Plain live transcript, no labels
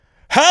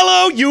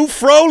Hello, you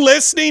Fro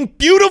listening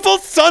beautiful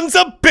sons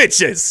of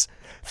bitches.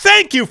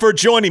 Thank you for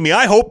joining me.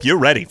 I hope you're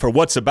ready for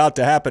what's about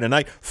to happen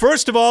tonight.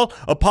 First of all,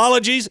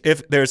 apologies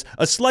if there's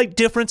a slight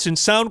difference in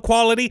sound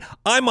quality.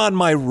 I'm on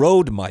my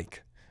Rode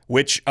mic,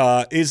 which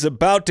is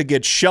about to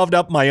get shoved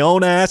up my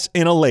own ass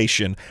in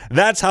elation.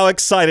 That's how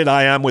excited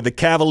I am with the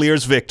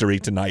Cavaliers' victory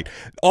tonight.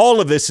 All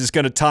of this is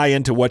going to tie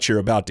into what you're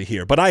about to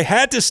hear. But I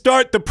had to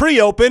start the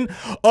pre-open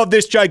of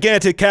this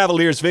gigantic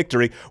Cavaliers'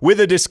 victory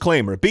with a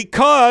disclaimer,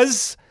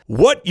 because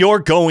what you're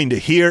going to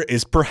hear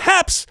is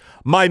perhaps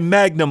my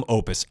magnum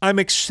opus. I'm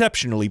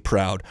exceptionally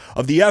proud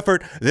of the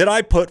effort that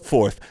I put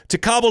forth to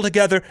cobble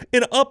together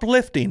an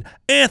uplifting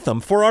anthem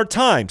for our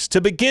times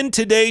to begin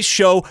today's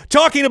show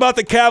talking about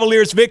the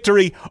Cavaliers'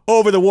 victory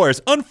over the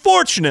Warriors.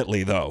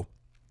 Unfortunately, though,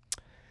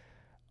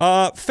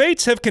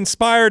 fates have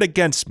conspired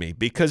against me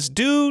because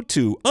due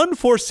to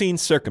unforeseen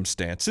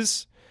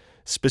circumstances,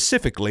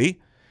 specifically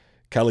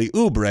Kelly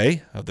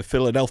Oubre of the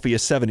Philadelphia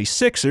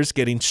 76ers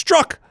getting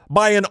struck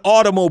by an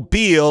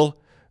automobile,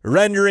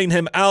 rendering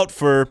him out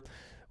for,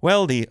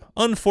 well, the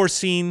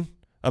unforeseen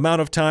amount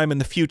of time in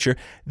the future.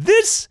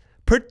 This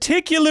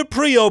particular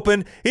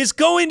pre-open is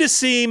going to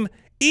seem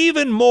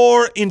even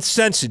more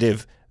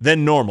insensitive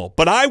than normal.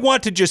 But I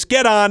want to just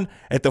get on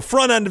at the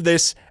front end of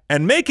this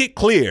and make it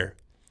clear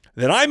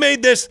that I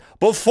made this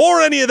before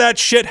any of that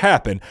shit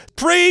happened.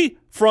 Free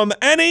from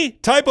any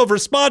type of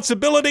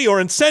responsibility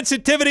or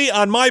insensitivity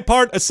on my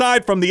part,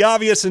 aside from the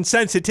obvious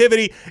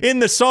insensitivity in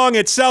the song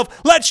itself.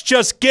 Let's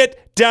just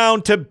get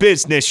down to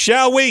business,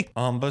 shall we?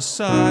 I'm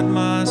beside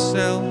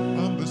myself.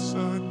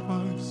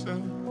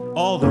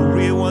 All the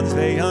real ones,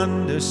 they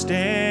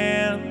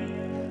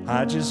understand.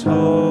 I just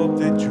hope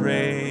that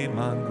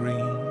Draymond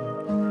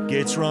Green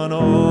gets run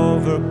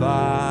over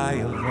by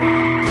a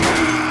van.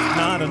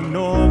 Not a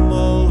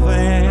normal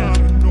van.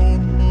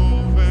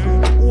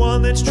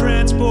 One that's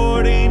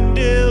transporting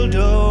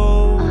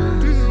dildos.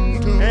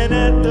 And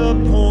at the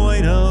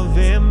point of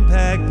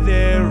impact,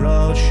 they're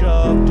all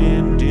shoved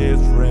in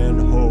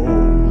different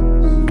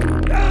holes.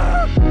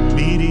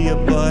 Media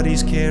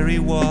buddies carry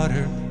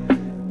water.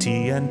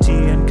 TNT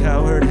and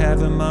Cowherd have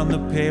him on the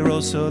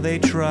payroll, so they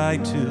try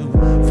to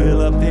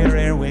fill up their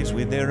airwaves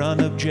with their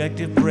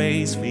unobjective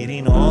praise,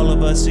 feeding all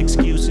of us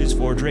excuses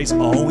for Dre's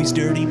always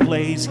dirty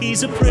plays.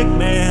 He's a prick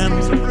man,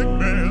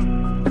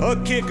 a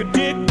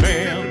kick-a-dick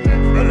man.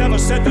 He'll never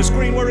set the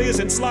screen where he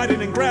isn't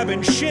sliding and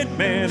grabbing shit,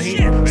 man. He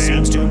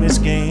seems to miss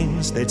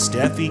games that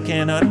Steffi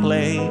cannot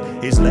play.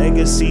 His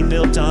legacy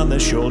built on the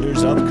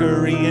shoulders of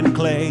Curry and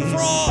Clay.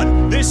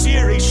 Fraud! This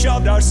year he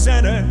shoved our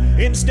center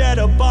instead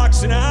of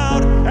boxing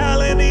out.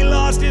 Allen, he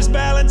lost his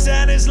balance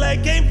and his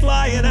leg came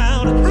flying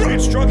out.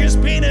 It struck his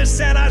penis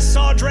and I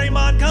saw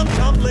Draymond come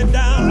tumbling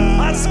down.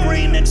 I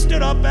screamed and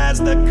stood up as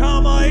the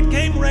karma, it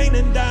came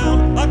raining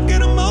down. I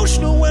get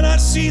emotional when I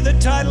see the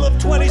title of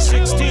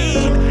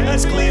 2016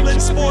 as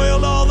Cleveland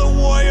spoiled all the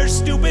Warriors'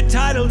 stupid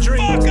title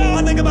dreams.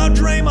 I think about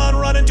Draymond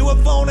running to a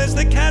phone as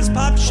the Cavs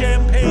pop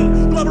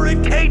champagne.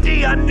 Blubbering,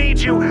 KD, I need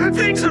you.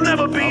 Things will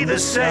never be the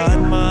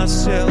same.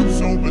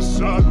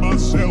 Beside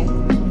myself.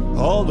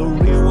 All the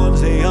real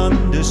ones, they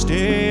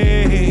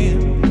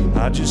understand.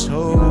 I just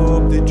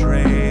hope that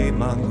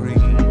Draymond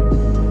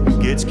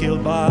Green gets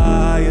killed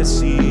by a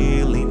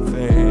ceiling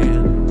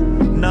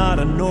fan. Not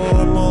a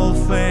normal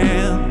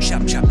fan.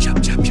 Chop, chop,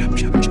 chop, chop, chop,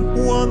 chop, chop.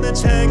 One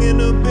that's hanging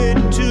a bit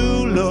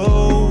too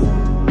low.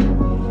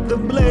 The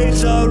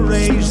blades are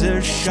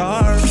razor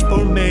sharp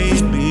or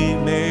maybe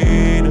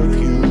made of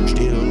huge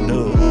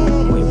dildo.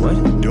 Wait, what?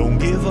 Don't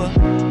give up,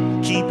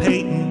 keep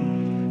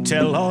hating.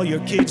 Tell all your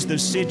kids the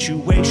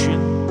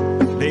situation.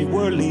 They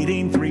were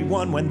leading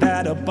 3-1 when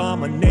that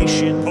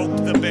abomination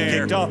poked the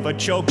bear, kicked off a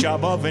choke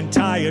job of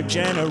entire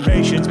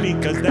generations,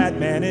 because that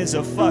man is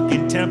a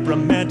fucking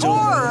temperamental.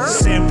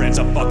 San Fran's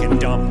a fucking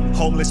dumb.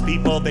 Homeless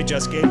people, they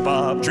just gave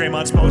up.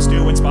 Draymond's supposed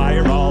to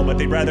inspire all, but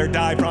they'd rather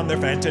die from their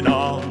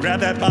fentanyl. Grab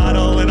that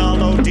bottle and I'll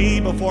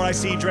OD before I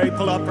see Dre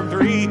pull up from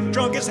 3.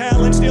 Drunk as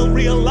hell and still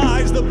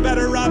realize the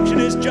better option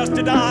is just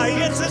to die.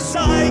 It's a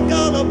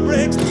cycle of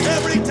bricks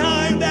every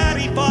time that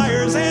he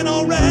fires, and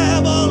I'll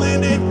revel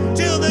in it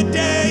till the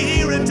day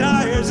he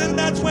retires, and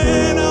that's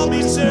when I'll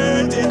be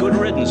certain. Good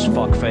riddance,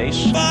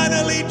 fuckface.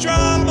 Finally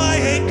draw my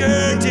hate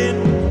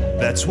curtain.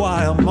 That's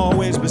why I'm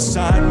always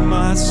beside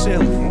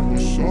myself.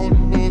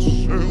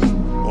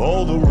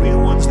 All the real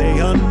ones,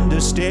 they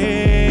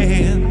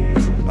understand.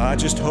 I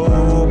just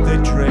hope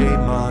that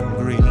Draymond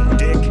Green,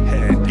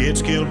 dickhead,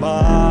 gets killed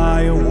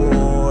by a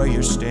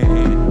Warrior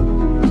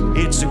stand.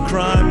 It's a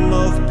crime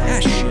of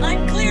passion.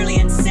 I'm clearly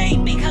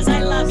insane because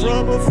I love you.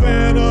 From a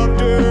fan of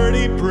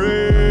dirty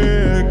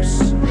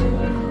bricks.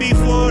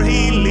 Before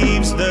he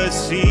leaves the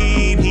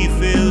scene, he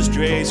fills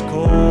Dre's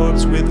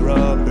corpse with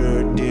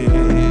rubber dicks.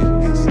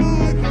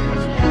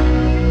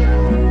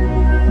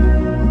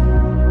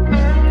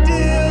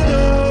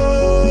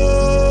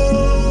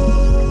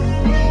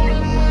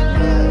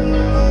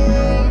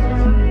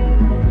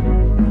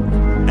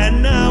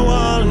 And now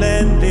I'll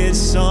end this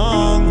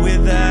song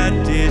with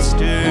that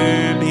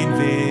disturbing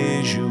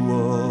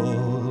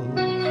visual.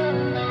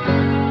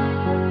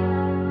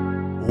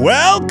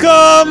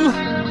 Welcome!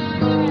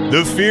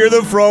 The Fear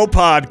the Fro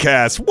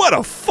podcast. What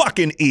a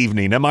fucking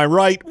evening, am I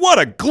right? What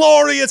a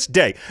glorious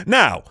day.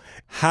 Now,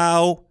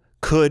 how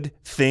could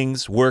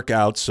things work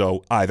out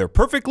so either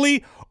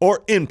perfectly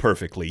or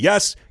imperfectly?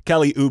 Yes,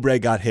 Kelly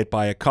Oubre got hit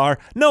by a car.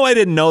 No, I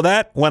didn't know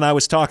that when I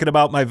was talking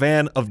about my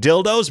van of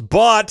dildos,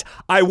 but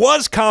I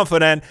was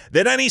confident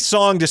that any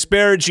song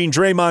disparaging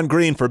Draymond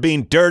Green for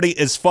being dirty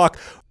as fuck,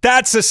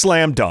 that's a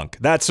slam dunk.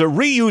 That's a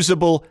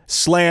reusable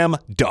slam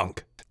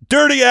dunk.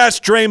 Dirty-ass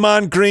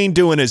Draymond Green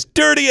doing his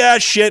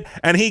dirty-ass shit,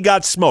 and he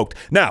got smoked.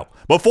 Now,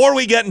 before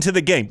we get into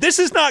the game, this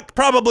is not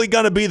probably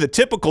going to be the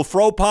typical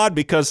Fro pod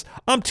because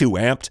I'm too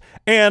amped,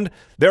 and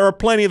there are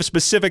plenty of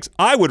specifics.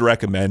 I would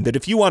recommend that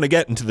if you want to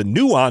get into the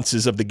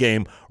nuances of the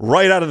game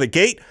right out of the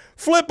gate,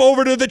 flip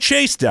over to the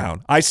chase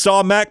down. I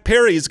saw Mac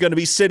Perry is going to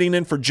be sitting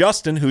in for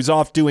Justin, who's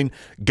off doing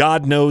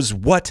God knows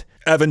what.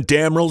 Evan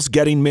Damrell's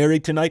getting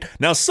married tonight.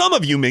 Now, some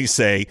of you may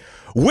say,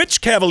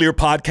 which Cavalier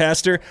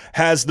podcaster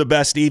has the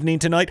best evening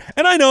tonight?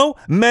 And I know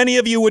many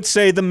of you would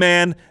say the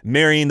man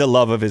marrying the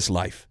love of his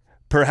life.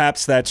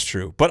 Perhaps that's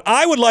true. But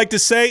I would like to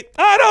say,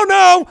 I don't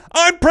know.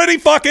 I'm pretty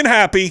fucking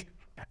happy.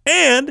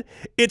 And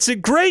it's a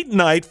great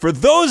night for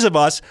those of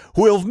us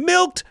who have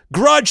milked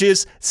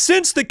grudges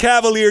since the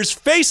Cavaliers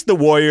faced the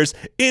Warriors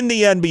in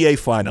the NBA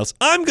Finals.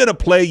 I'm going to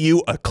play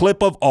you a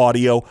clip of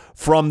audio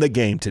from the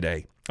game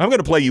today. I'm going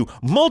to play you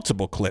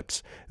multiple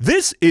clips.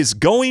 This is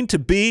going to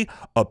be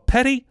a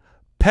petty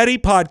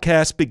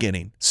podcast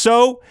beginning.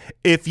 So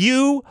if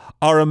you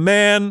are a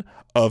man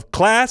of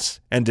class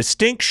and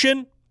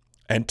distinction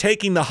and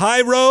taking the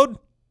high road,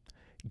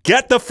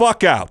 get the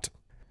fuck out.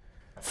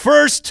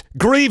 First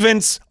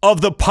grievance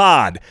of the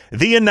pod,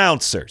 the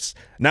announcers.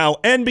 Now,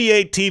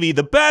 NBA TV,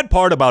 the bad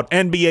part about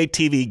NBA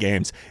TV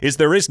games is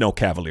there is no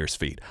Cavaliers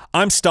feed.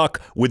 I'm stuck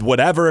with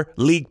whatever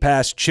League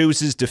Pass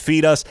chooses to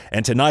feed us,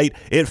 and tonight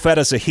it fed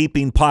us a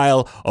heaping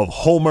pile of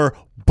Homer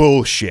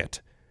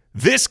bullshit.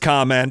 This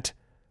comment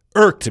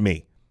irked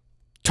me.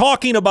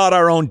 Talking about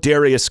our own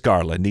Darius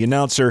Garland, the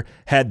announcer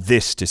had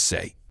this to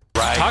say.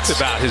 Right. Talks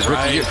about his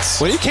rookie year.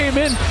 When he came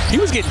in, he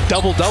was getting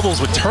double-doubles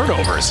with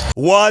turnovers.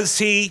 Was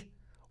he?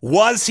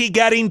 Was he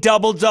getting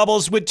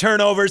double-doubles with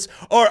turnovers,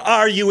 or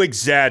are you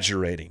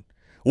exaggerating?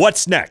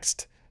 What's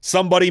next?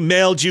 Somebody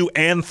mailed you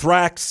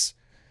anthrax?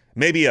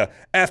 Maybe a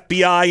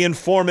FBI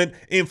informant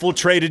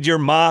infiltrated your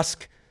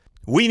mosque?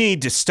 We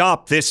need to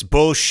stop this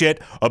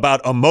bullshit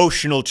about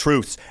emotional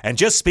truths and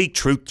just speak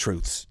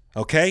truths,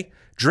 okay?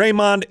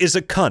 Draymond is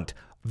a cunt.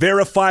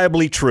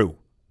 Verifiably true.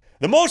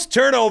 The most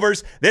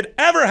turnovers that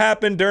ever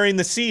happened during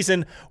the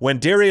season when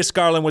Darius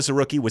Garland was a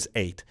rookie was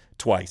 8.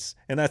 Twice.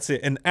 And that's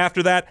it. And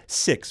after that,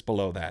 6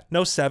 below that.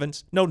 No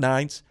 7s, no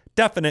 9s,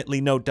 definitely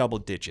no double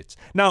digits.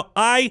 Now,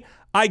 I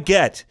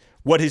get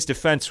what his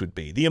defense would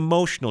be. The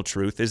emotional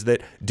truth is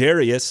that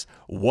Darius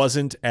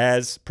wasn't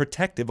as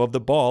protective of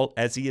the ball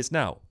as he is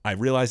now. I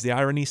realize the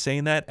irony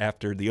saying that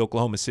after the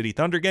Oklahoma City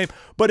Thunder game,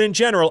 but in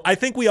general, I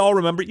think we all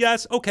remember,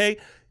 yes, okay,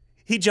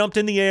 he jumped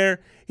in the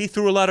air, he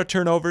threw a lot of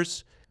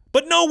turnovers,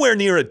 but nowhere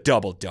near a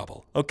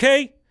double-double,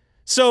 okay?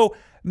 So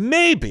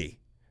maybe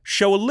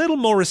show a little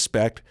more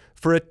respect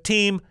for a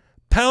team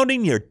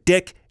pounding your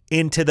dick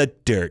into the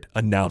dirt,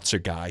 announcer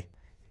guy.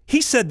 He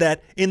said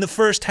that in the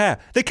first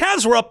half. The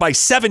Cavs were up by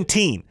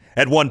 17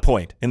 at one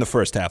point in the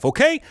first half,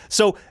 okay?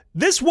 So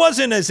this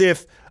wasn't as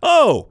if,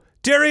 oh,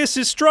 Darius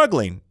is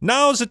struggling.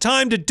 Now's the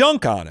time to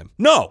dunk on him.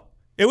 No,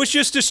 it was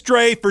just a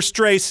stray for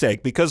stray's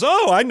sake because,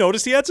 oh, I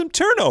noticed he had some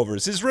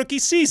turnovers his rookie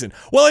season.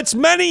 Well, it's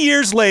many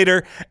years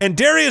later, and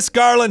Darius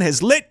Garland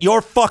has lit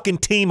your fucking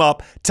team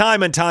up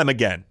time and time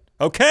again,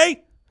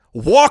 okay?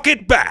 Walk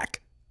it back.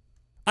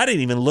 I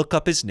didn't even look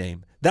up his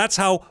name. That's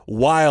how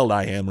wild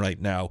I am right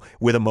now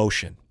with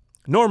emotion.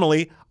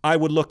 Normally, I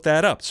would look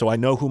that up so I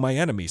know who my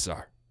enemies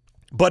are.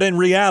 But in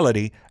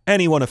reality,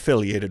 anyone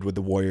affiliated with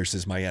the Warriors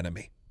is my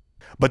enemy.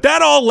 But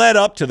that all led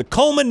up to the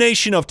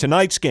culmination of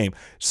tonight's game.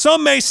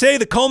 Some may say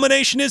the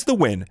culmination is the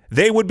win.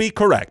 They would be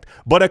correct.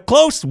 But a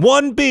close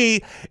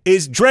 1B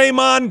is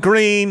Draymond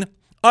Green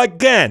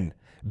again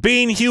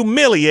being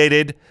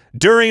humiliated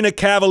during a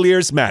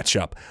Cavaliers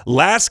matchup.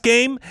 Last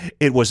game,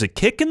 it was a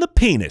kick in the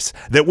penis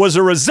that was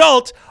a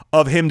result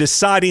of him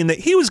deciding that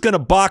he was going to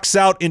box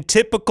out in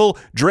typical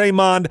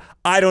Draymond,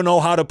 I don't know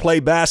how to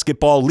play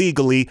basketball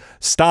legally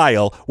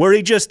style, where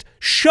he just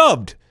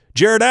shoved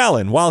Jared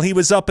Allen while he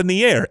was up in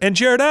the air. And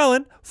Jared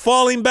Allen,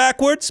 falling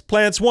backwards,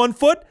 plants one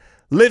foot,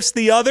 lifts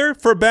the other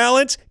for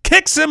balance,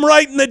 kicks him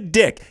right in the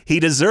dick. He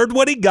deserved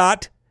what he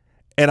got,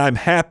 and I'm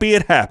happy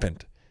it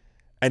happened.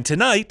 And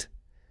tonight,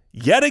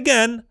 yet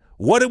again,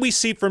 what do we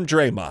see from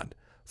Draymond?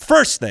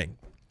 First thing,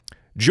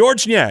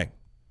 George Niang.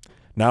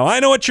 Now, I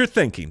know what you're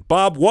thinking.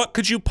 Bob, what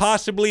could you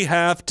possibly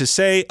have to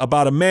say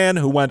about a man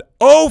who went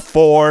 0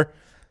 for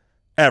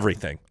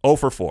everything? 0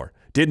 for 4.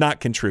 Did not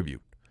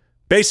contribute.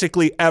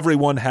 Basically,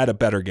 everyone had a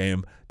better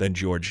game than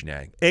George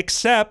Niang,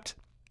 except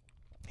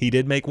he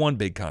did make one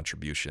big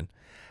contribution.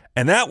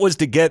 And that was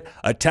to get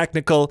a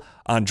technical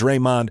on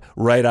Draymond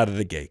right out of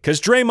the gate. Because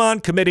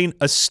Draymond committing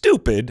a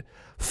stupid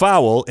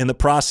foul in the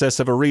process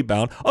of a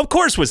rebound, of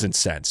course was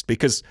incensed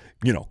because,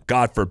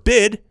 God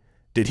forbid,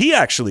 did he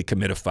actually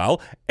commit a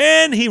foul?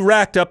 And he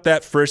racked up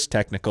that first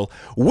technical,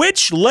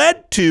 which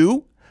led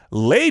to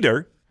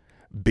later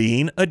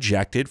being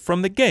ejected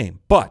from the game.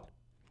 But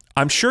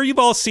I'm sure you've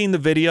all seen the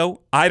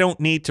video. I don't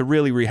need to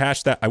really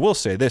rehash that. I will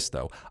say this,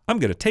 though. I'm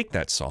going to take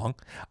that song,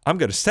 I'm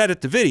going to set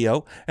it to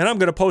video, and I'm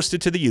going to post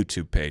it to the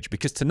YouTube page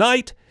because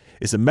tonight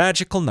is a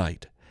magical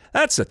night.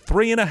 That's a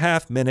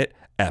 3.5-minute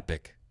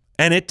epic.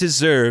 And it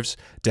deserves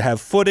to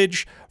have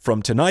footage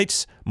from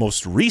tonight's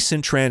most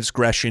recent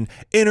transgression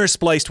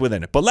interspliced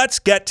within it. But let's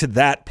get to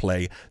that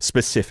play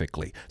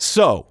specifically.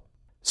 So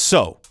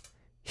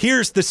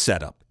here's the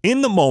setup.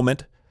 In the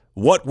moment,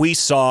 what we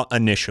saw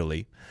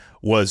initially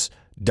was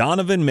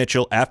Donovan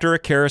Mitchell, after a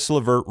Karis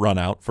LeVert run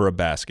out for a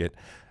basket,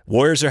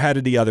 Warriors are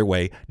headed the other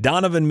way.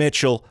 Donovan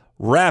Mitchell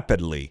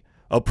rapidly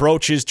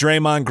approaches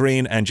Draymond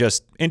Green and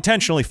just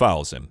intentionally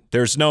fouls him.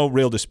 There's no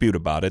real dispute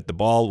about it. The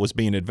ball was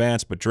being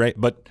advanced,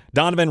 but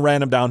Donovan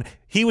ran him down.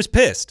 He was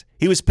pissed.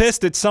 He was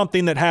pissed at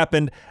something that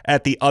happened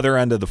at the other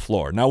end of the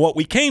floor. Now, what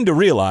we came to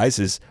realize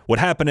is what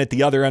happened at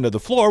the other end of the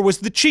floor was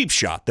the cheap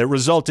shot that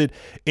resulted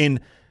in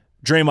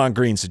Draymond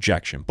Green's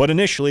ejection. But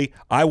initially,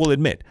 I will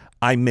admit,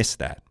 I missed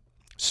that.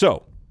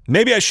 So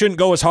maybe I shouldn't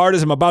go as hard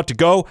as I'm about to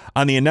go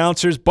on the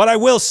announcers, but I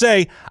will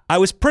say I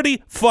was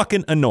pretty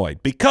fucking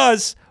annoyed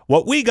because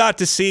what we got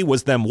to see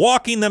was them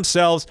walking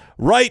themselves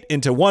right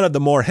into one of the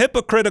more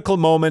hypocritical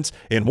moments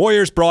in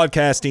Warriors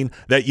broadcasting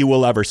that you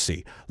will ever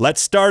see.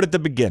 Let's start at the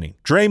beginning.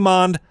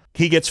 Draymond,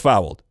 he gets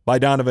fouled by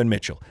Donovan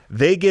Mitchell.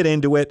 They get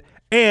into it,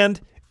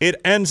 and it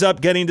ends up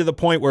getting to the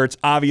point where it's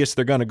obvious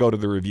they're going to go to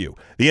the review.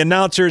 The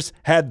announcers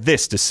had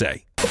this to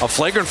say. A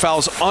flagrant foul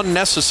is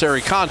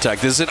unnecessary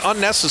contact. Is it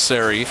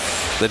unnecessary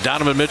that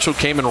Donovan Mitchell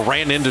came and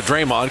ran into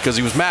Draymond because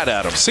he was mad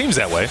at him? Seems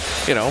that way.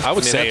 I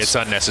would say it's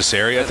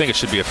unnecessary. I think it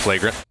should be a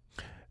flagrant.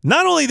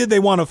 Not only did they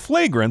want a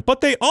flagrant, but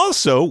they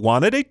also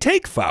wanted a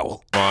take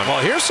foul.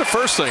 Well, here's the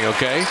first thing,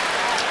 okay?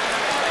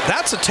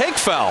 That's a take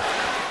foul.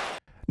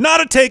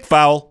 Not a take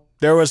foul.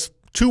 There was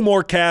 2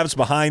 more Cavs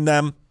behind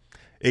them.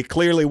 It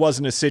clearly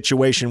wasn't a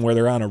situation where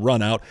they're on a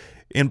run out,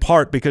 in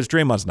part because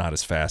Draymond's not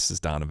as fast as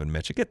Donovan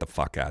Mitchell. Get the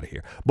fuck out of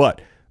here.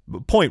 But the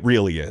point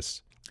really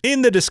is,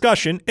 in the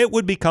discussion, it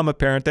would become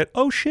apparent that,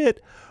 oh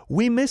shit,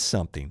 we missed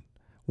something.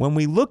 When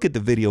we look at the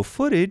video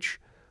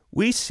footage,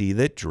 we see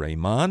that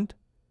Draymond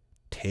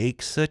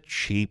takes a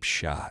cheap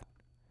shot.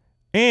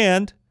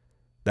 And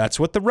that's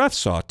what the refs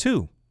saw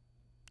too.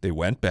 They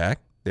went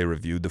back, they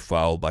reviewed the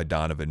foul by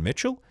Donovan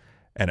Mitchell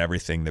and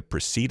everything that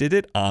preceded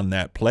it on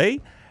that play.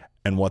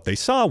 And what they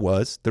saw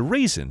was the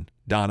reason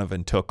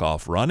Donovan took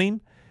off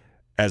running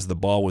as the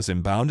ball was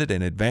inbounded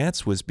in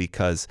advance was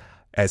because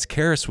as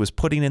Karis was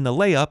putting in the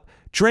layup,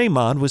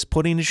 Draymond was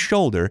putting his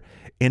shoulder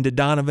into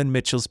Donovan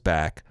Mitchell's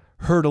back,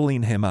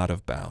 hurdling him out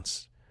of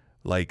bounds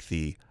like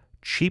the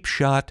cheap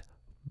shot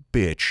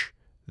bitch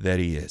that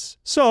he is.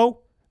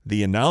 So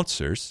the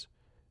announcers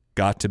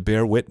got to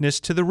bear witness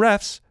to the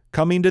refs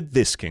coming to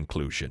this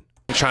conclusion.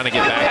 Trying to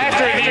get back.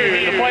 After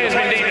review, the play has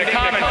been deemed a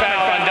common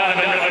foul on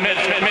Donovan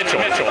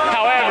Mitchell.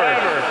 However,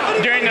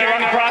 during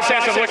the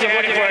process of looking for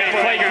a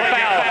flagrant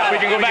foul, we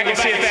can go back and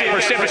see it's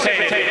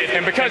precipitated.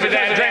 And because of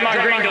that,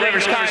 Draymond Green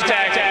delivers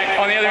contact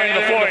on the other end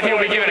of the floor, and he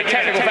will be given a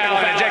technical foul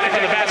and ejected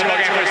from the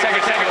basketball game for a second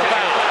technical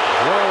foul.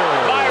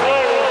 By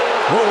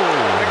rule,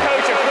 the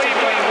coach of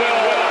Cleveland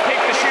will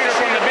pick the shooter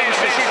from the bench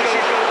to shoot the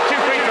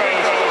 2 free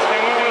throws,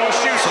 and we will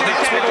shoot 2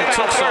 technical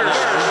fouls first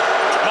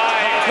by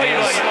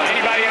Cleveland.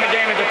 Anybody in the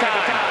game at the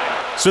time.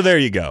 So there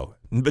you go.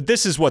 But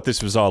this is what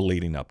this was all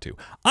leading up to.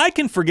 I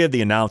can forgive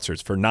the announcers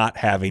for not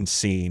having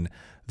seen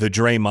the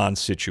Draymond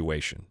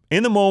situation.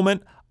 In the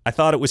moment, I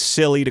thought it was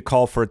silly to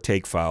call for a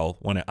take foul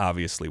when it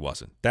obviously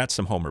wasn't. That's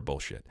some Homer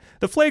bullshit.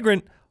 The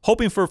flagrant,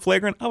 hoping for a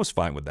flagrant, I was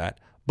fine with that.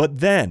 But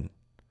then,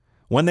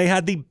 when they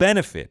had the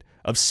benefit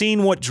of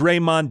seeing what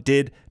Draymond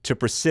did to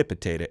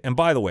precipitate it, and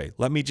by the way,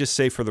 let me just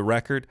say for the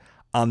record,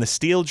 on the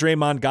steal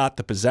Draymond got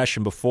the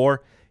possession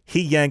before,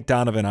 he yanked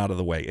Donovan out of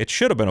the way. It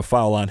should have been a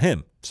foul on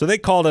him. So they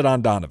called it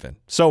on Donovan.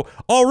 So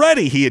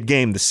already he had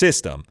gamed the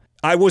system.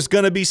 I was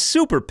going to be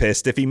super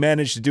pissed if he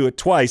managed to do it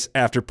twice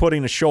after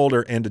putting a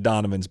shoulder into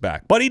Donovan's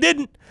back. But he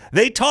didn't.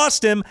 They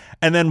tossed him.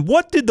 And then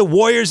what did the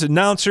Warriors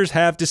announcers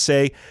have to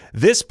say?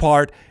 This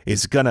part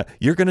is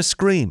you're going to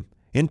scream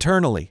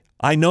internally.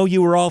 I know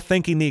you were all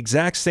thinking the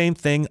exact same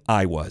thing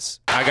I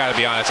was. I got to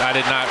be honest. I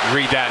did not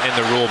read that in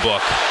the rule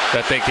book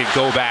that they could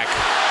go back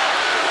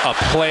a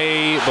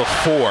play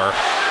before.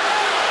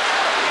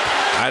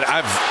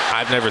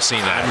 I've never seen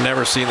that. I've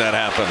never seen that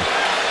happen.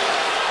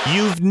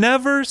 You've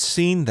never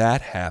seen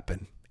that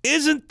happen.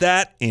 Isn't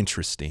that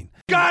interesting?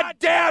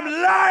 Goddamn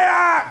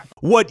liar!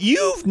 What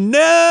you've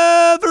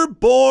never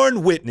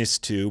borne witness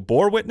to.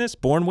 Born witness?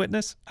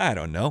 I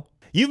don't know.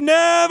 You've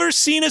never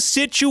seen a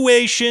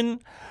situation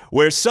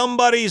where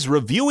somebody's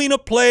reviewing a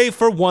play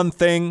for one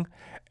thing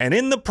and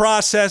in the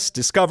process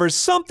discovers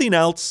something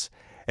else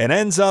and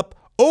ends up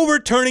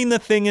overturning the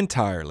thing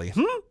entirely.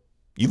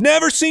 You've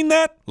never seen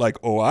that? Like,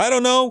 I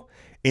don't know,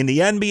 in the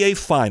NBA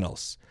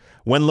Finals,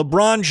 when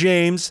LeBron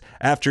James,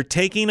 after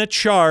taking a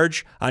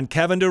charge on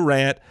Kevin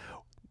Durant,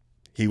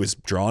 he was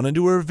drawn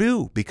into a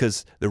review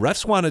because the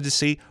refs wanted to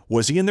see,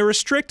 was he in the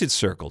restricted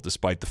circle,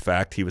 despite the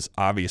fact he was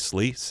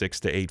obviously 6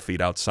 to 8 feet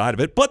outside of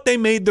it. But they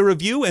made the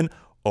review, and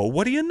oh,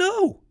 what do you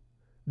know?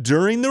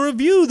 During the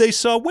review, they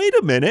saw, wait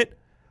a minute,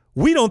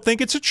 we don't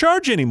think it's a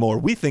charge anymore.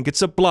 We think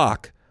it's a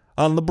block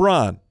on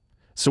LeBron.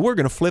 So we're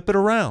going to flip it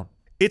around.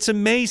 It's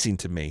amazing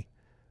to me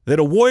that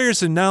a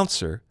Warriors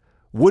announcer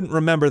wouldn't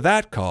remember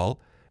that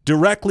call,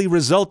 directly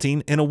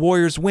resulting in a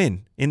Warriors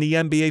win in the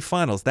NBA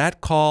Finals.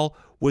 That call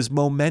was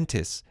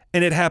momentous,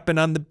 and it happened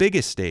on the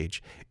biggest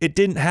stage. It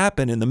didn't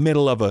happen in the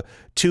middle of a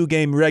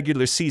 2-game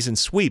regular season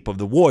sweep of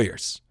the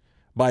Warriors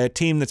by a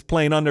team that's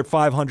playing under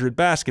 500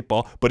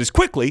 basketball, but is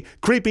quickly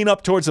creeping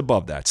up towards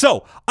above that.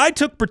 So I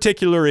took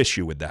particular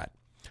issue with that.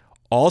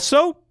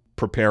 Also,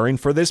 preparing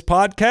for this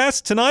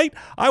podcast tonight,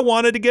 I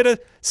wanted to get a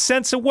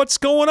sense of what's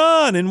going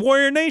on in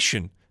Warrior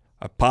Nation.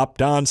 I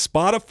popped on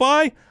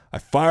Spotify, I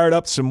fired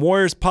up some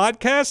Warriors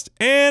podcast,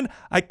 and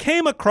I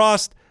came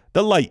across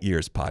the Light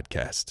Years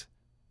podcast.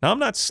 Now, I'm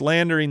not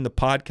slandering the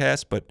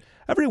podcast, but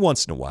every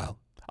once in a while,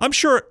 I'm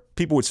sure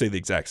people would say the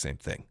exact same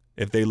thing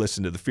if they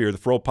listen to the Fear the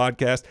Fro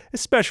podcast,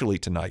 especially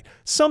tonight.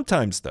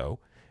 Sometimes, though,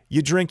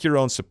 you drink your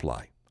own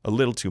supply a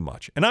little too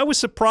much. And I was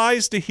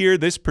surprised to hear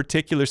this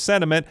particular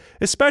sentiment,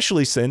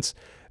 especially since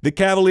the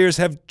Cavaliers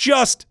have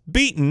just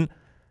beaten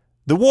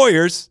the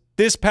Warriors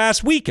this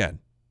past weekend.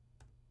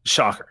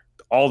 Shocker.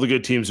 All the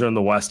good teams are in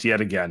the West yet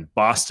again.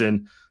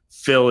 Boston,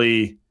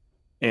 Philly,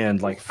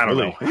 and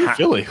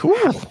Philly.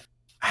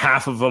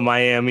 Half of a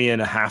Miami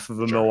and a half of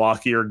a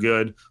Milwaukee are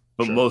good,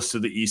 but most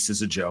of the East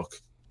is a joke.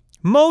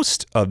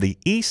 Most of the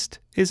East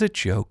is a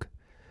joke.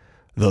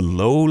 The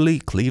lowly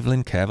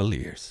Cleveland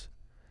Cavaliers,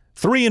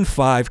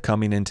 3-5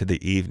 coming into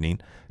the evening,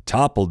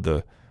 toppled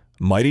the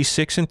mighty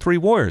 6-3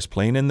 Warriors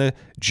playing in the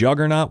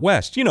juggernaut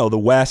West. You know, the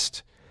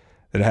West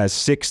that has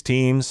 6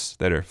 teams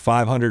that are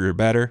 500 or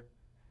better.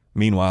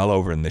 Meanwhile,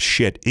 over in the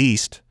shit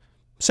East,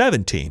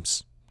 7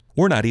 teams.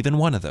 We're not even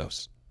one of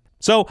those.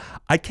 So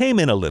I came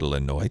in a little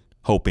annoyed,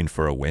 hoping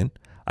for a win.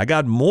 I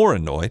got more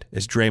annoyed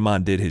as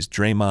Draymond did his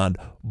Draymond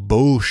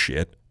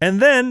bullshit. And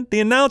then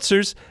the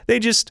announcers, they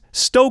just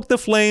stoked the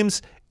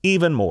flames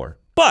even more.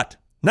 But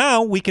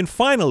now we can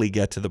finally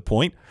get to the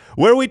point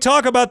where we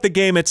talk about the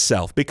game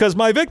itself, because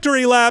my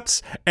victory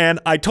laps and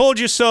I told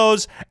you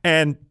so's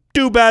and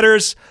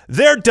do-betters,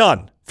 they're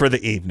done for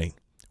the evening.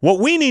 What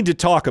we need to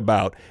talk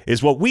about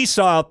is what we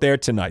saw out there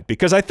tonight,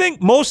 because I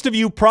think most of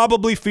you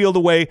probably feel the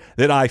way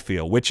that I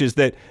feel, which is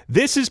that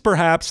this is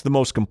perhaps the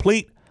most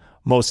complete,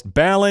 most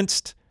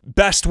balanced,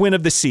 best win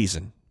of the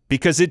season,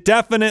 because it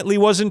definitely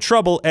was in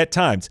trouble at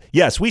times.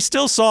 Yes, we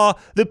still saw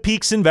the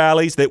peaks and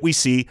valleys that we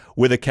see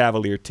with a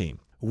Cavalier team.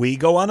 We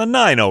go on a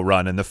 9-0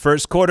 run in the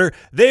first quarter.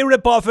 They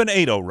rip off an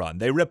 8-0 run.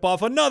 They rip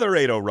off another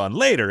 8-0 run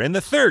later in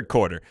the third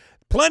quarter.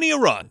 Plenty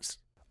of runs.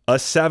 A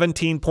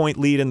 17-point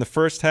lead in the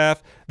first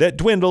half that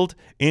dwindled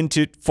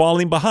into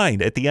falling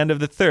behind at the end of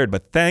the third.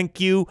 But thank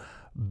you,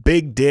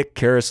 Big Dick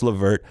Karis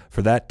LeVert,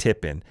 for that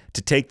tip-in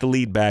to take the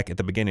lead back at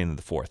the beginning of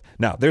the fourth.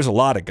 Now, there's a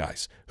lot of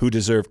guys who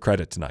deserve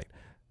credit tonight.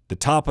 The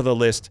top of the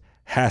list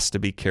has to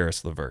be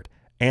Karis LeVert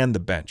and the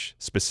bench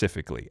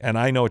specifically. And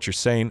I know what you're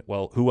saying.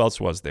 Well, who else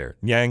was there?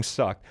 Yang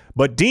sucked.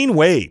 But Dean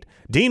Wade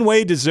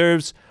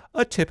deserves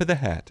a tip of the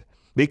hat,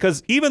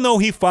 because even though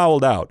he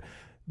fouled out,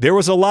 there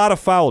was a lot of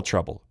foul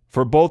trouble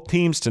for both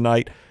teams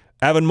tonight.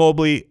 Evan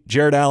Mobley,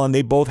 Jared Allen,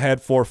 they both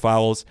had 4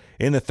 fouls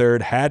in the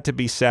third, had to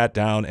be sat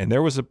down. And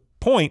there was a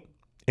point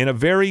in a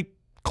very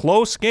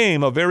close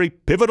game, a very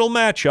pivotal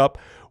matchup,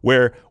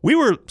 where we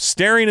were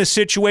staring a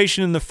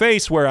situation in the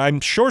face where I'm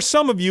sure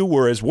some of you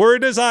were as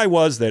worried as I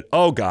was that,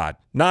 oh God,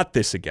 not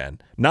this again.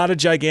 Not a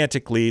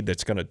gigantic lead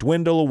that's going to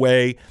dwindle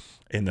away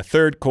in the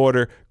third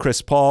quarter.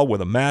 Chris Paul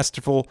with a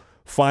masterful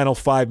final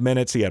 5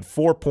 minutes. He had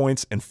 4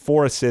 points and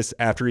 4 assists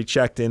after he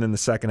checked in the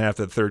second half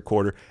of the third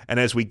quarter.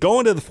 And as we go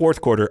into the fourth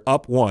quarter,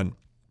 up 1,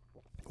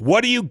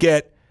 what do you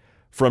get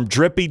from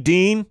Drippy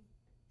Dean?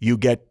 You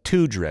get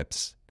 2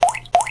 drips.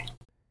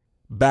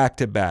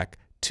 Back-to-back.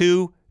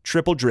 2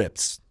 triple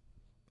drips.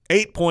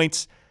 8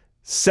 points,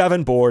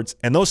 7 boards,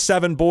 and those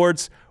 7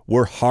 boards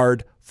were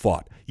hard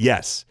fought.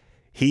 Yes,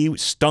 he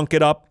stunk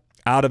it up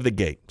out of the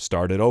gate.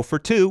 Started 0 for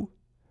 2,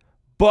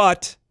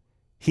 but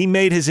he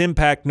made his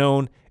impact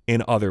known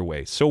in other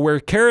ways. So where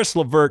Karis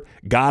LeVert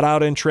got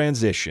out in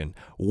transition,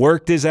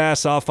 worked his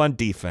ass off on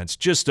defense,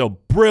 just a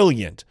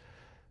brilliant,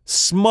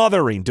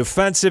 smothering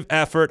defensive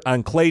effort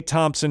on Klay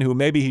Thompson, who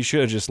maybe he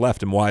should have just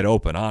left him wide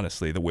open,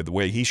 honestly, with the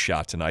way he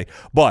shot tonight.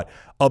 But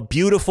a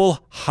beautiful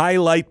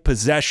highlight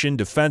possession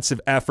defensive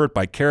effort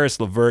by Karis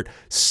LeVert,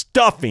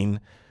 stuffing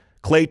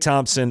Klay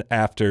Thompson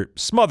after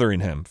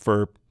smothering him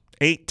for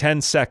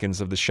 8-10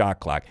 seconds of the shot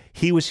clock.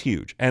 He was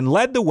huge and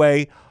led the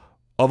way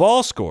of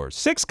all scores.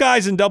 6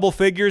 guys in double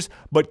figures,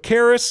 but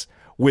Karis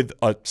with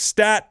a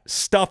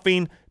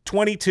stat-stuffing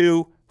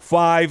 22,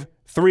 5,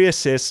 3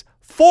 assists,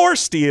 4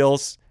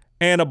 steals,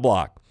 and a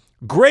block.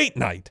 Great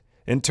night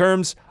in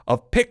terms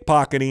of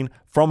pickpocketing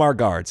from our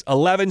guards.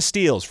 11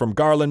 steals from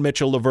Garland,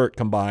 Mitchell, LeVert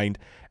combined,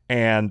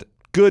 and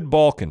good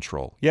ball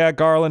control. Yeah,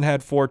 Garland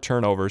had 4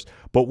 turnovers,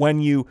 but when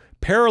you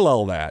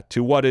parallel that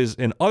to what is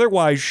an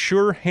otherwise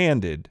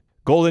sure-handed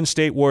Golden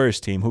State Warriors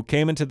team who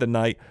came into the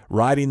night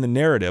riding the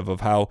narrative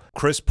of how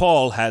Chris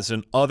Paul has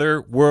an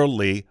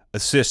otherworldly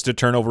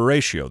assist-to-turnover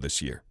ratio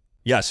this year.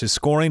 Yes, his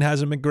scoring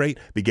hasn't been great.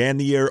 Began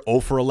the year 0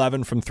 for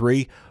 11 from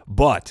 3,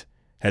 but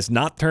has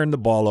not turned the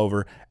ball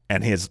over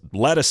and has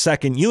led a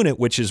second unit,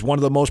 which is one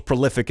of the most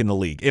prolific in the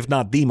league, if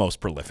not the most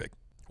prolific.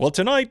 Well,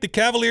 tonight, the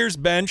Cavaliers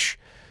bench,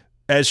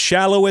 as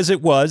shallow as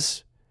it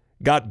was,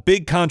 got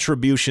big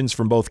contributions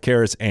from both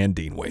Karras and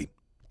Dean Wade.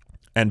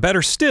 And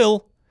better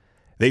still,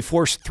 they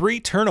forced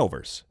 3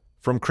 turnovers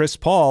from Chris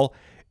Paul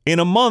in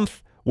a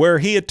month where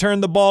he had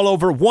turned the ball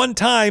over 1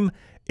 time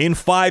in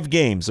 5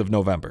 games of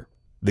November.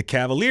 The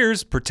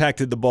Cavaliers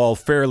protected the ball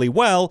fairly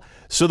well,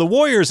 so the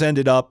Warriors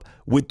ended up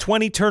with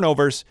 20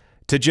 turnovers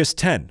to just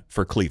 10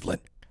 for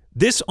Cleveland.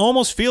 This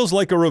almost feels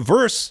like a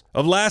reverse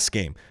of last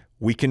game.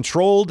 We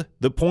controlled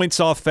the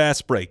points off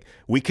fast break.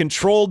 We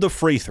controlled the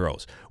free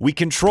throws. We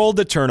controlled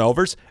the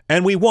turnovers,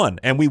 and we won.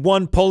 And we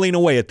won pulling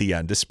away at the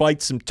end,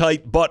 despite some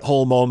tight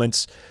butthole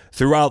moments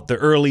throughout the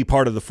early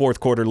part of the fourth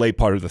quarter, late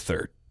part of the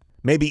third.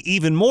 Maybe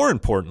even more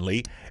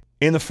importantly,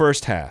 in the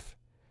first half,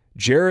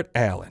 Jarrett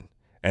Allen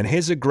and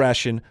his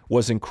aggression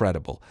was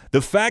incredible.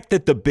 The fact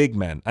that the big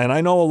men, and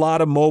I know a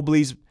lot of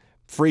Mobley's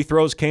free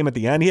throws came at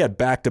the end. He had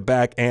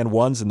back-to-back and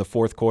ones in the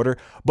fourth quarter.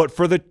 But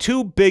for the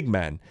 2 big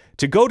men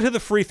to go to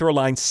the free throw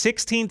line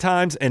 16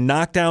 times and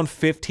knock down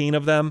 15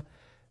 of them,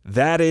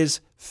 that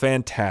is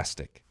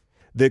fantastic.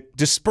 The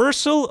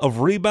dispersal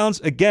of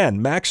rebounds,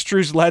 again, Max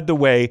Strus led the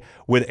way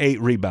with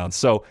 8 rebounds.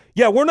 So,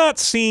 yeah, we're not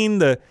seeing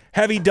the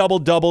heavy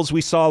double-doubles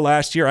we saw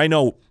last year. I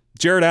know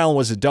Jarrett Allen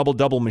was a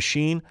double-double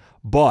machine,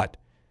 but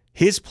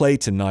his play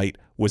tonight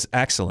was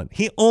excellent.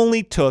 He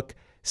only took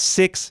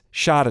 6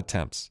 shot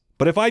attempts.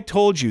 But if I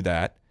told you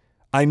that,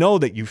 I know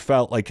that you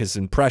felt like his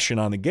impression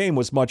on the game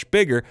was much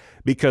bigger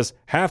because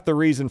half the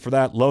reason for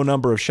that low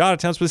number of shot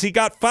attempts was he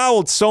got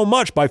fouled so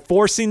much by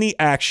forcing the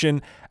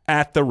action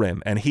at the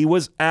rim. And he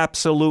was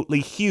absolutely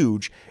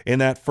huge in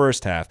that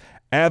first half.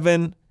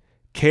 Evan,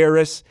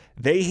 Karras,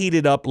 they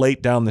heated up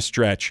late down the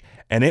stretch,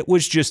 and it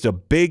was just a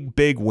big,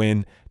 big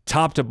win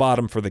top to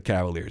bottom for the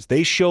Cavaliers.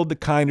 They showed the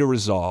kind of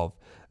resolve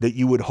that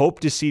you would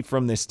hope to see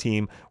from this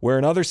team, where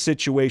in other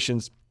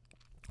situations,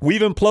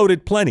 we've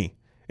imploded plenty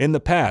in the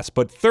past,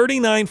 but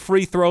 39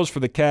 free throws for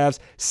the Cavs,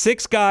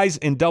 6 guys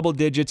in double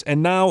digits,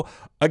 and now,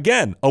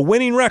 again, a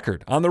winning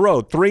record on the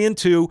road,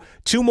 3-2,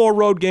 2 more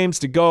road games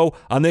to go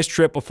on this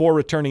trip before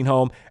returning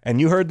home.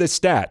 And you heard this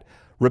stat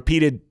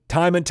repeated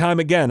time and time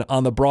again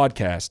on the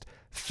broadcast,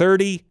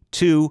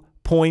 32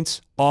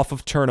 points off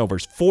of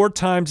turnovers, 4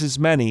 times as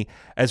many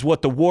as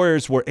what the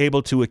Warriors were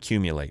able to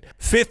accumulate.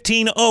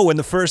 15-0 in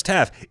the first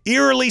half,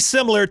 eerily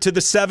similar to the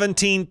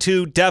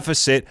 17-2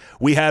 deficit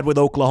we had with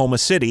Oklahoma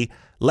City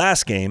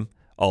last game,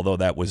 although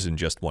that was in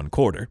just 1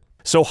 quarter.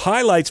 So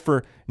highlights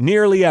for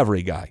nearly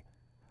every guy.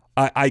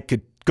 I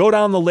could go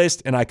down the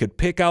list and I could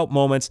pick out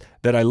moments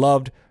that I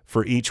loved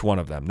for each one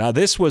of them. Now,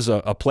 this was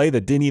a play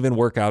that didn't even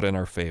work out in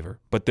our favor,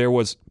 but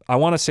I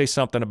want to say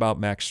something about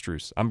Max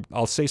Strus.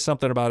 I'll say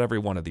something about every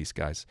one of these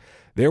guys.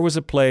 There was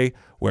a play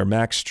where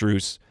Max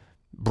Strus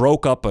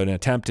broke up an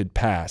attempted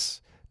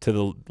pass to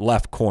the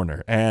left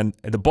corner, and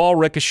the ball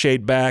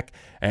ricocheted back,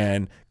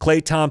 and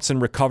Klay Thompson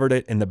recovered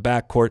it in the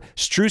backcourt.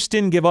 Strus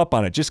didn't give up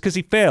on it just because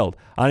he failed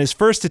on his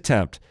first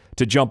attempt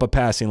to jump a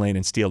passing lane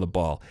and steal the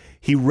ball.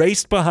 He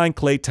raced behind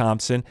Klay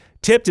Thompson,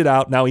 tipped it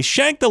out. Now, he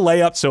shanked the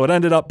layup, so it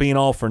ended up being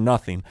all for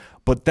nothing.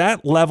 But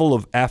that level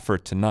of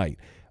effort tonight,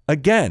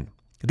 again,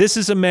 this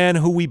is a man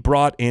who we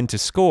brought in to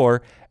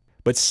score,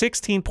 but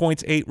 16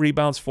 points, 8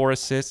 rebounds, 4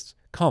 assists.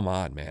 Come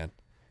on, man.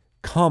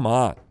 Come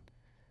on.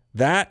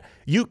 That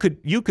you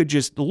could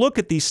just look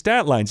at these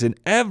stat lines, and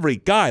every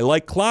guy,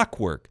 like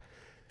clockwork,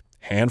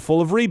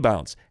 handful of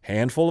rebounds,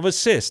 handful of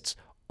assists,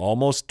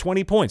 almost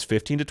 20 points,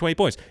 15 to 20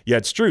 points. You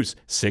had Strus,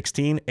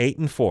 16, 8,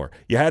 and 4.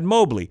 You had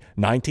Mobley,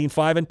 19,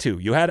 5, and 2.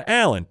 You had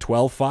Allen,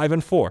 12, 5,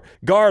 and 4.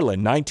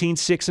 Garland, 19,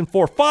 6, and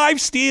 4.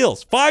 5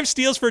 steals. 5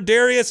 steals for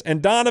Darius,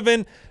 and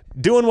Donovan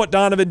doing what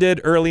Donovan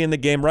did early in the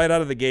game. Right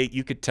out of the gate,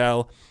 you could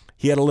tell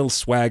he had a little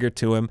swagger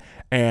to him.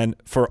 And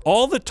for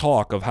all the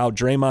talk of how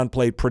Draymond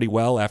played pretty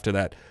well after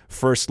that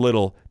first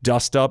little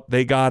dust-up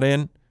they got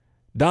in,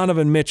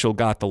 Donovan Mitchell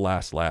got the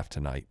last laugh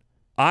tonight.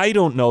 I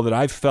don't know that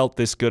I've felt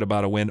this good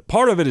about a win.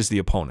 Part of it is the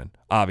opponent,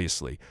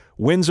 obviously.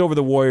 Wins over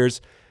the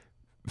Warriors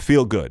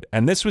feel good.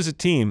 And this was a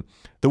team,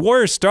 the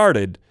Warriors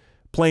started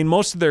playing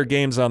most of their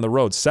games on the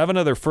road. 7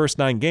 of their first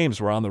 9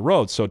 games were on the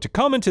road. So to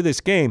come into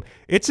this game,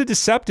 it's a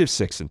deceptive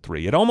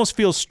 6-3. It almost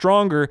feels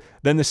stronger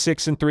than the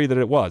 6-3 that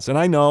it was. And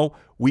I know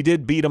we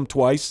did beat them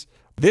twice.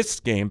 This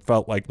game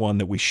felt like one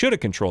that we should have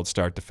controlled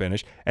start to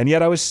finish, and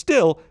yet I was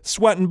still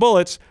sweating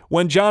bullets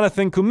when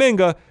Jonathan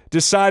Kuminga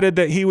decided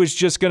that he was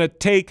just going to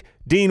take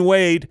Dean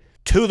Wade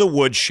to the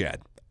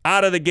woodshed,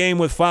 out of the game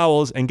with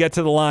fouls, and get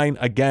to the line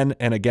again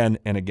and again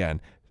and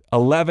again.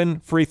 11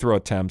 free throw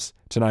attempts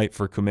tonight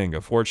for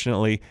Kuminga.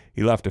 Fortunately,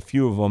 he left a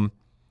few of them,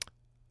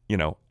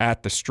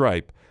 at the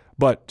stripe.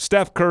 But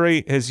Steph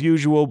Curry, his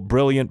usual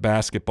brilliant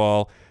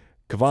basketball.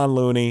 Kevon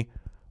Looney,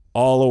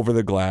 all over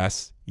the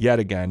glass yet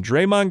again.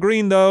 Draymond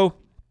Green, though,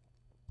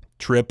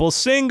 triple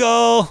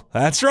single.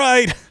 That's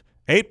right.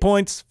 8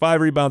 points, 5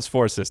 rebounds,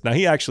 4 assists. Now,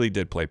 he actually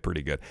did play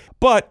pretty good.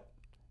 But,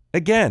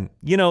 again,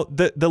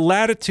 the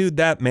latitude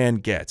that man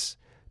gets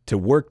to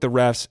work the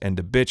refs and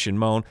to bitch and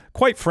moan,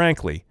 quite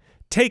frankly,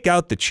 take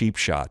out the cheap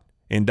shot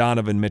in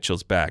Donovan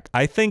Mitchell's back.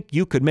 I think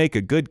you could make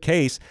a good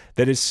case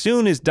that as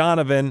soon as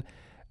Donovan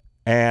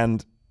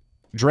and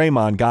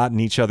Draymond got in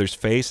each other's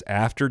face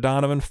after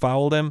Donovan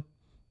fouled him,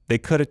 they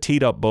could have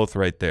teed up both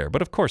right there.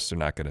 But, of course, they're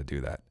not going to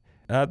do that.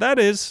 That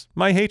is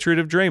my hatred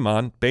of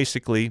Draymond,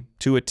 basically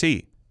to a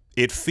T.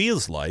 It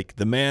feels like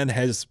the man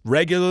has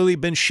regularly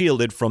been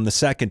shielded from the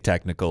second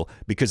technical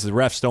because the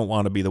refs don't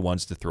want to be the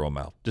ones to throw him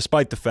out,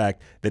 despite the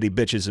fact that he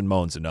bitches and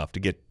moans enough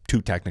to get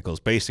 2 technicals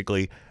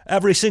basically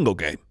every single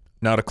game.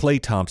 Now to Klay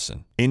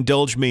Thompson.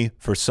 Indulge me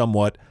for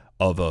somewhat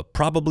of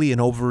probably an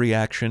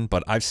overreaction,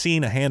 but I've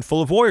seen a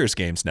handful of Warriors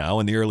games now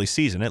in the early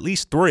season, at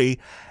least 3,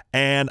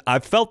 and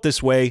I've felt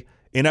this way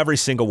in every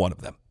single one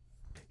of them.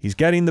 He's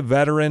getting the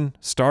veteran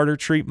starter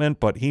treatment,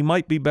 but he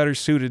might be better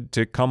suited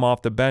to come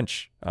off the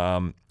bench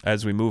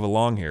as we move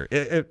along here.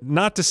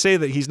 Not to say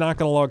that he's not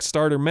going to log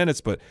starter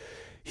minutes, but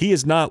he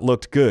has not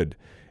looked good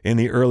in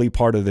the early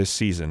part of this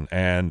season.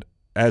 And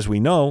as we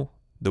know,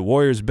 the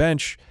Warriors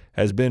bench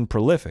has been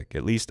prolific,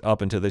 at least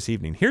up until this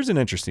evening. Here's an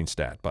interesting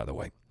stat, by the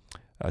way.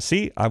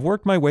 See, I've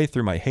worked my way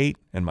through my hate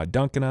and my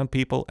dunking on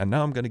people, and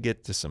now I'm going to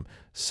get to some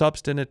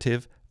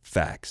substantive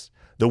facts.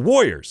 The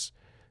Warriors,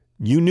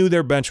 you knew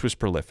their bench was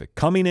prolific.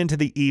 Coming into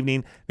the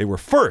evening, they were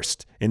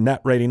first in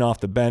net rating off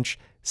the bench,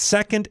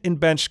 second in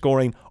bench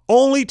scoring,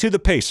 only to the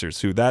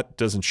Pacers, who that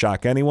doesn't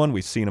shock anyone.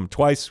 We've seen them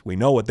twice. We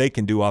know what they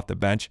can do off the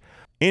bench.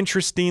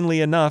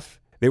 Interestingly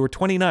enough, they were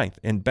 29th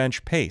in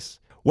bench pace.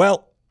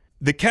 Well,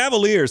 the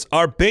Cavaliers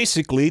are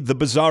basically the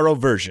bizarro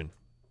version.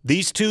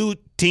 These two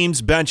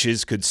teams'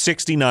 benches could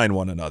 69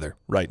 one another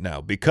right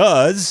now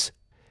because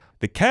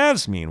the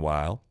Cavs,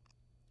 meanwhile,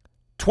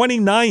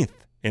 29th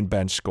in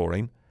bench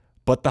scoring,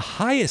 but the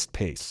highest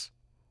pace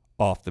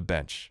off the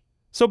bench.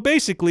 So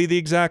basically the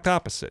exact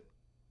opposite.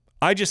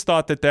 I just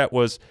thought that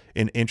was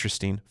an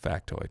interesting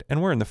factoid.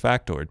 And we're in the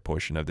factoid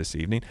portion of this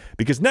evening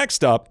because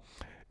next up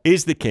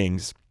is the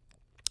Kings,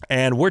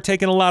 and we're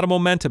taking a lot of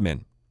momentum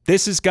in.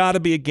 This has got to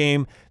be a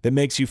game that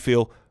makes you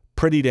feel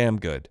pretty damn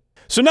good.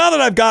 So now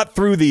that I've got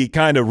through the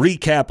kind of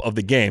recap of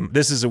the game,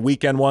 this is a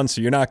weekend one,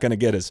 so you're not going to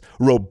get as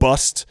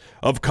robust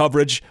of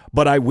coverage,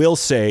 but I will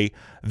say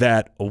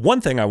that one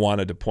thing I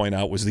wanted to point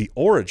out was the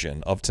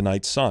origin of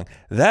tonight's song.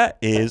 That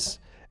is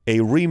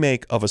a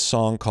remake of a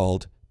song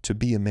called To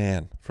Be a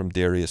Man from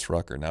Darius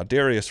Rucker. Now,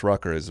 Darius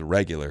Rucker is a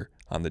regular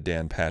on the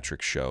Dan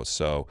Patrick Show,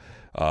 so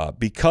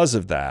because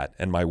of that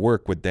and my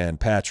work with Dan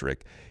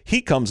Patrick,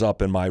 he comes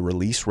up in my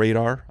release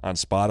radar on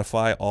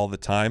Spotify all the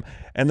time,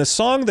 and the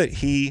song that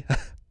he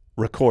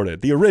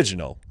recorded, the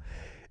original,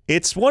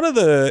 it's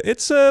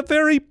a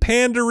very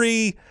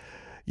pandery,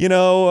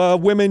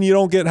 women, you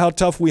don't get how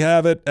tough we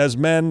have it as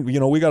men.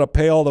 We got to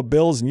pay all the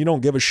bills and you don't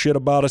give a shit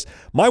about us.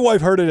 My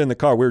wife heard it in the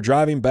car. We were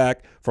driving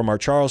back from our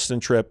Charleston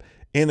trip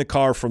in the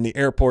car from the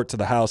airport to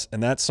the house,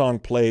 and that song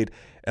played,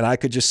 and I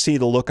could just see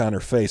the look on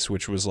her face,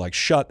 which was like,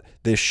 shut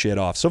this shit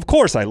off. So, of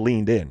course, I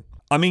leaned in.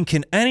 I mean,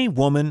 can any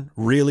woman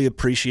really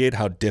appreciate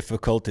how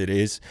difficult it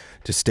is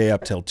to stay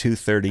up till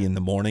 2:30 in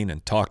the morning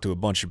and talk to a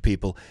bunch of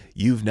people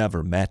you've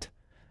never met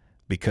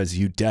because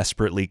you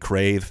desperately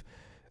crave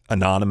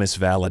anonymous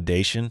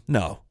validation?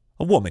 No,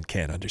 a woman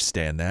can't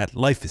understand that.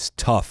 Life is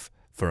tough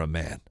for a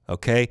man,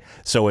 okay?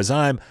 So as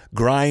I'm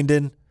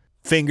grinding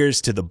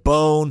fingers to the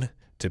bone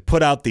to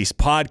put out these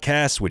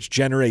podcasts which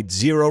generate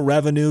zero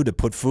revenue to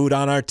put food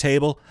on our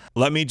table,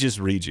 let me just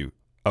read you.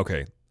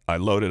 Okay. I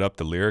loaded up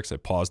the lyrics. I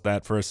paused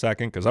that for a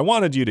second because I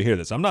wanted you to hear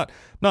this. I'm not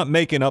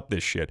making up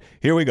this shit.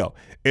 Here we go.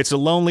 It's a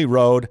lonely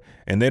road,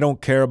 and they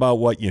don't care about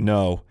what you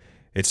know.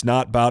 It's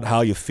not about how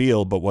you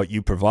feel, but what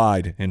you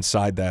provide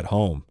inside that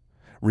home.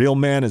 Real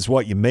man is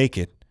what you make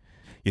it.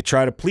 You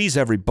try to please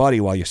everybody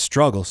while you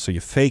struggle, so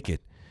you fake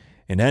it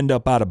and end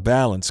up out of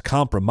balance,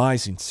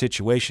 compromising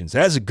situations.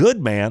 As a good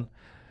man,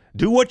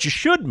 do what you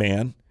should,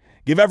 man.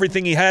 Give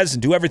everything he has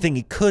and do everything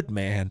he could,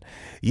 man.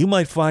 You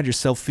might find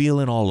yourself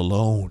feeling all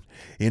alone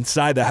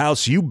inside the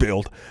house you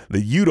built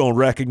that you don't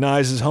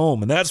recognize as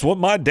home. And that's what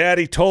my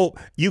daddy told.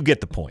 You get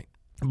the point.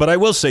 But I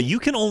will say, you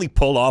can only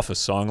pull off a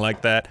song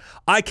like that.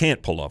 I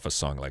can't pull off a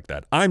song like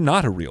that. I'm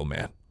not a real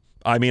man.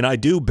 I mean, I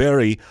do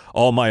bury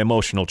all my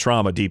emotional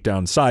trauma deep down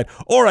inside,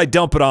 or I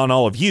dump it on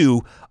all of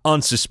you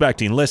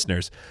unsuspecting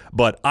listeners.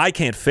 But I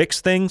can't fix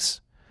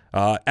things.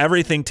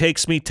 Everything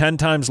takes me 10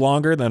 times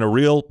longer than a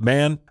real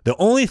man. The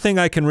only thing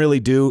I can really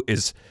do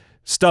is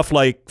stuff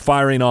like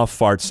firing off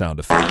fart sound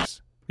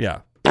effects.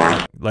 Yeah,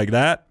 like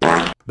that.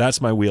 That's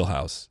my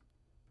wheelhouse.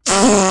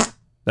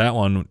 That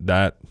one,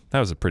 that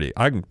was a pretty,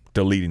 I'm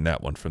deleting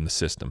that one from the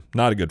system.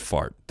 Not a good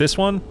fart. This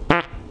one,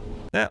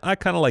 I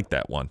kind of like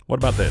that one. What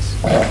about this?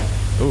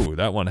 Ooh,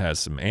 that one has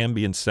some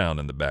ambient sound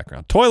in the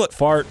background. Toilet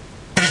fart.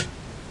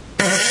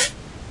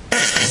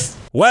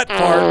 Wet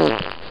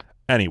fart.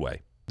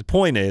 Anyway, the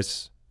point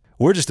is,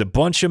 we're just a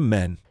bunch of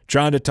men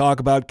trying to talk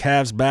about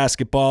Cavs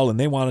basketball, and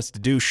they want us to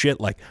do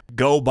shit like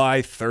go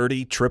buy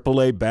 30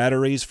 AAA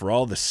batteries for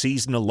all the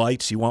seasonal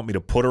lights you want me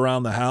to put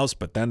around the house,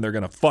 but then they're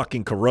going to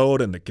fucking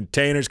corrode in the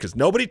containers because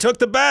nobody took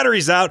the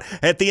batteries out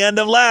at the end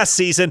of last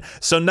season,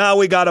 so now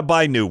we got to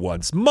buy new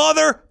ones.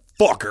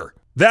 Motherfucker.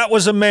 That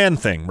was a man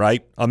thing,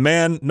 right? A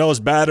man knows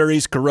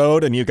batteries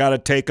corrode and you got to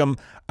take them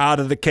out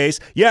of the case.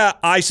 Yeah,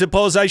 I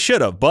suppose I should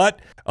have, but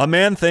a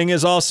man thing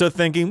is also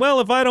thinking, well,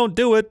 if I don't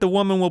do it, the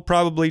woman will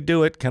probably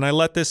do it. Can I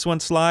let this one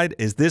slide?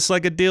 Is this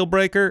like a deal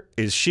breaker?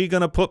 Is she going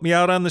to put me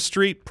out on the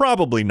street?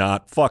 Probably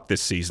not. Fuck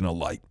this seasonal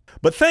light.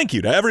 But thank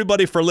you to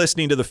everybody for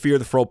listening to the Fear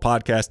the Fro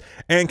podcast,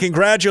 and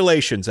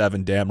congratulations,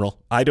 Evan Damrell.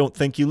 I don't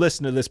think you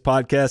listen to this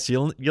podcast.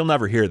 You'll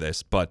never hear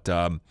this, but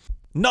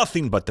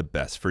nothing but the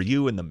best for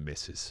you and the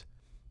missus.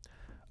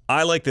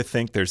 I like to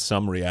think there's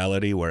some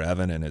reality where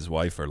Evan and his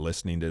wife are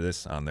listening to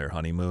this on their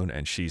honeymoon,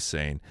 and she's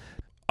saying,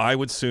 I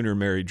would sooner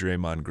marry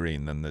Draymond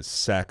Green than the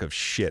sack of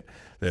shit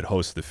that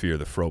hosts the Fear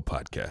the Fro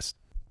podcast.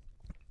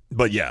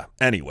 But yeah,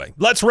 anyway,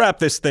 let's wrap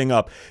this thing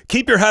up.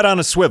 Keep your head on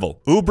a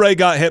swivel. Oubre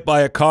got hit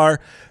by a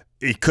car.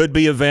 It could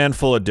be a van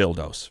full of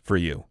dildos for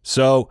you.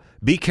 So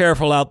be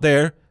careful out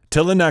there.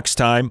 Till the next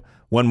time,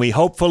 when we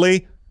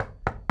hopefully,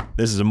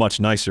 this is a much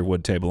nicer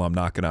wood table I'm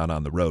knocking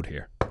on the road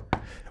here.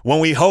 When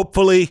we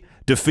hopefully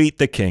defeat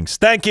the Kings.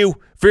 Thank you.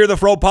 Fear the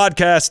Fro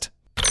podcast.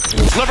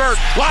 Levert,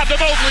 lob to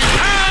Mobley.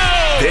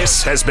 Ow!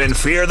 This has been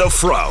Fear the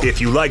Fro.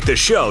 If you like the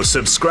show,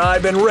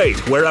 subscribe and rate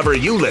wherever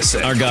you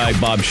listen. Our guy,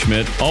 Bob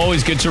Schmidt,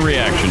 always gets a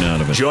reaction out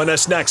of it. Join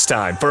us next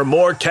time for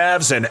more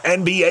Cavs and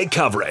NBA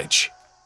coverage.